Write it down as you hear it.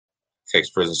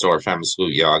Texas Prison Story Family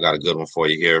Salute, y'all. I got a good one for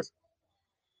you here.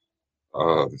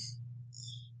 Uh,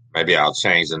 Maybe I'll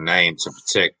change the name to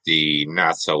protect the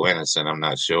not so innocent. I'm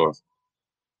not sure,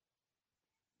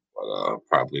 but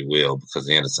probably will because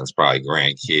the innocent's probably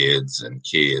grandkids and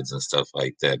kids and stuff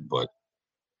like that. But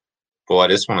boy,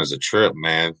 this one is a trip,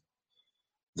 man.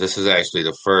 This is actually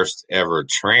the first ever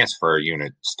transfer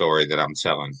unit story that I'm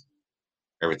telling.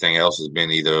 Everything else has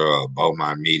been either a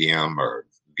Beaumont Medium or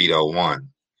Vito 1.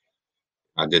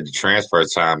 I did the transfer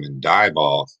time in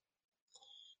Diboll,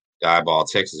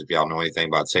 Texas. If y'all know anything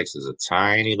about Texas, a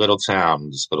tiny little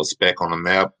town, just a little speck on the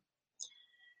map,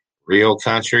 real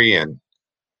country, and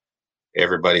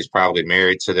everybody's probably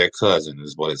married to their cousin,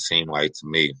 is what it seemed like to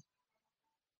me.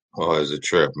 Oh, it was a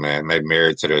trip, man. Maybe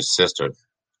married to their sister.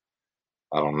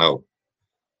 I don't know.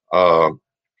 Uh,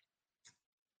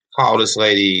 Call this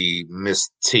lady Miss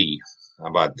T. How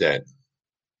about that?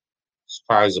 She's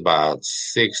probably about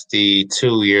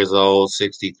 62 years old,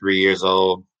 63 years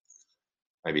old,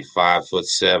 maybe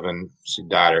 5'7". She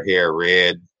dyed her hair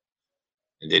red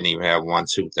and didn't even have one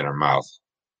tooth in her mouth.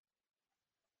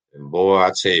 And boy,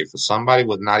 I tell you, for somebody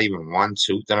with not even one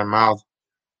tooth in her mouth,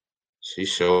 she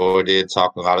sure did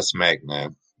talk a lot of smack,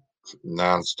 man,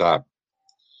 nonstop.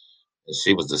 And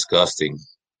she was disgusting,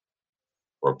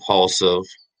 repulsive,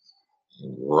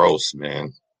 and gross,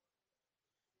 man.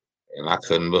 And I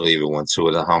couldn't believe it when two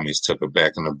of the homies took her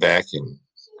back in the back and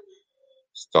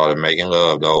started making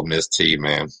love to old Miss T,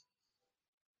 man.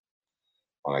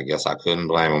 Well, I guess I couldn't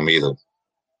blame them either.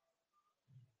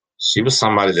 She was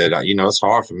somebody that, it's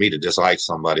hard for me to dislike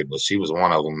somebody, but she was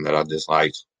one of them that I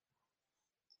disliked.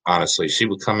 Honestly, she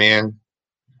would come in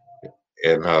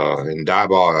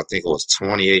Diboll, I think it was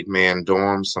 28-man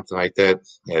dorms, something like that.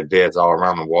 Had beds all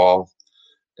around the wall.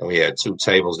 And we had two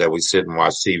tables that we sit and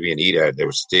watch TV and eat at. They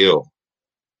were still.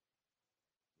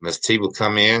 Miss T would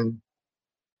come in,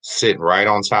 sit right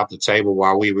on top of the table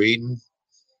while we were eating,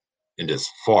 and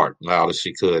just fart loud as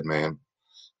she could, man.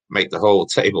 Make the whole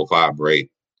table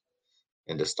vibrate.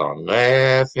 And just start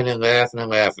laughing and laughing and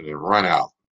laughing and run out.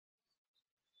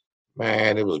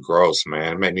 Man, it was gross,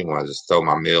 man. It made me want to just throw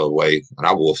my meal away. And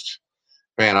I wolfed.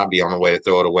 Man, I'd be on the way to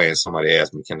throw it away, and somebody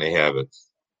asked me, can they have it?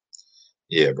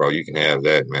 Yeah, bro, you can have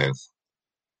that, man.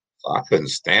 So I couldn't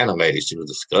stand the lady. She was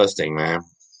disgusting, man.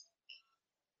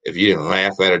 If you didn't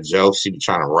laugh at her jokes, she'd be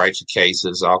trying to write your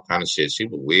cases, all kind of shit. She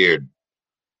was weird.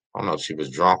 I don't know if she was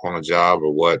drunk on the job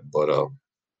or what, but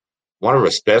one of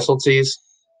her specialties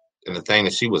and the thing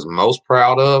that she was most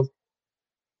proud of,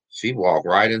 she walked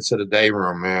right into the day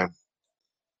room, man,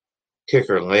 kick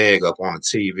her leg up on the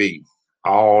TV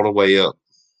all the way up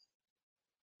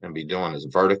and be doing his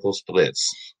vertical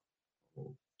splits.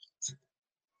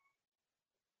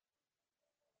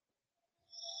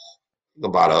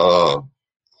 About a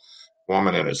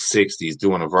woman in her 60s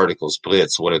doing a vertical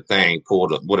splits with her thing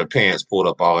pulled up, with her pants pulled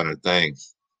up all in her thing,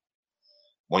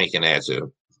 winking at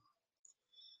you.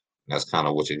 That's kind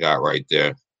of what you got right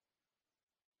there.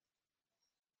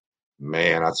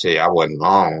 Man, I tell you, I wasn't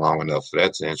long enough for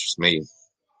that to interest me.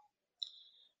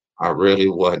 I really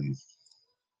wasn't.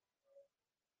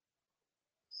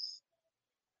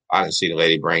 I didn't see the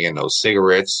lady bring in no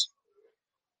cigarettes.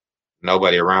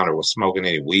 Nobody around her was smoking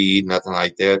any weed, nothing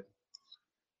like that.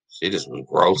 She just was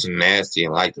gross and nasty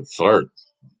and liked to flirt.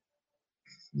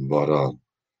 But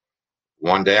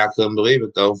one day I couldn't believe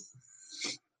it though.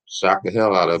 Shocked the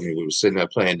hell out of me. We were sitting there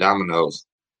playing dominoes.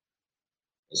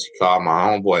 And she called my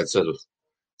homeboy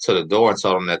to the door and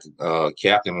told him that the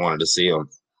captain wanted to see him.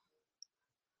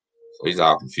 So he's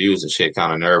all confused and shit,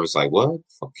 kind of nervous, like, what the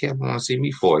fuck captain want to see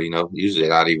me for? Usually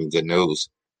not even good news.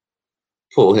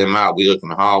 Pull him out. We look in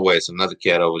the hallway. It's another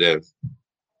cat over there.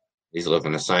 He's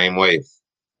looking the same way.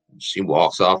 She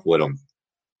walks off with him.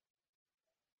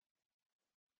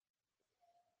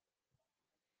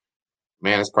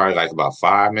 Man, it's probably like about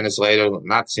 5 minutes later,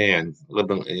 not 10, a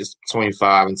little bit, it's between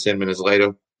 5 and 10 minutes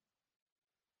later.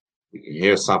 You can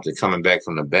hear something coming back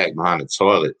from the back behind the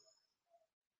toilet.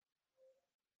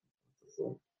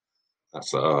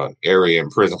 That's an area in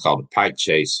prison called the pipe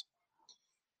chase.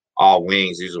 All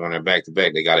wings, usually when they're back to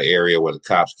back, they got an area where the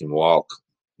cops can walk,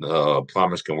 the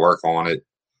plumbers can work on it,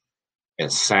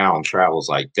 and sound travels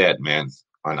like that, man.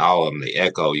 On all of them, the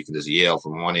echo, you can just yell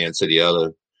from one end to the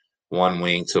other, one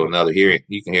wing to another. Here,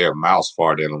 you can hear a mouse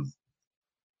fart in them.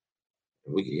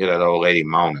 We can hear that old lady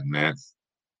moaning, man.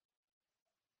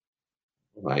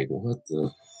 Like, what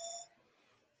the?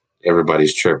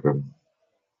 Everybody's tripping.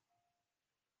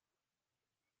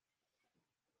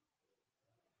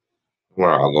 We're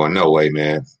all going, no way,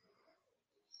 man.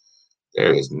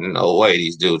 There is no way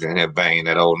these dudes are in there banging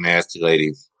that old nasty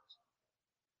lady.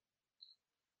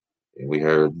 We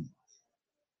heard,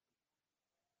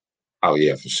 oh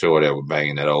yeah, for sure they were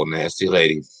banging that old nasty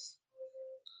lady.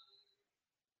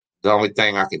 The only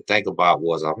thing I could think about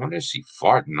was, I wonder if she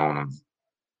farting on him.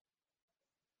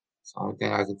 It's the only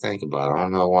thing I could think about. I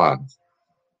don't know why.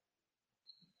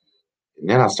 And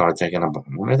then I started thinking about,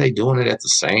 when are they doing it at the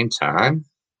same time?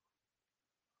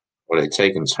 Or are they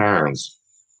taking turns?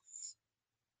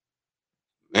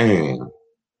 Man,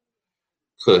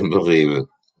 couldn't believe it.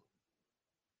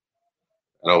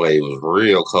 That way he was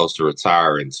real close to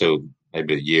retiring too.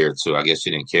 Maybe a year or two. I guess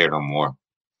she didn't care no more.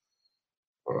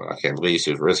 Or I can't believe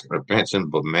she was risking her pension,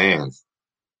 but man,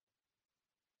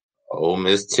 old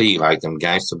Miss T like them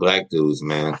gangster black dudes,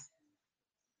 man.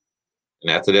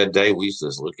 And after that day, we used to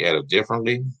just look at it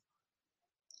differently.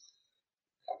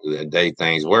 After that day,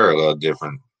 things were a little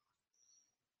different.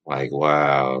 Like,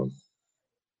 wow,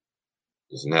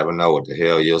 just never know what the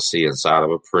hell you'll see inside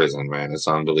of a prison, man. It's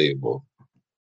unbelievable.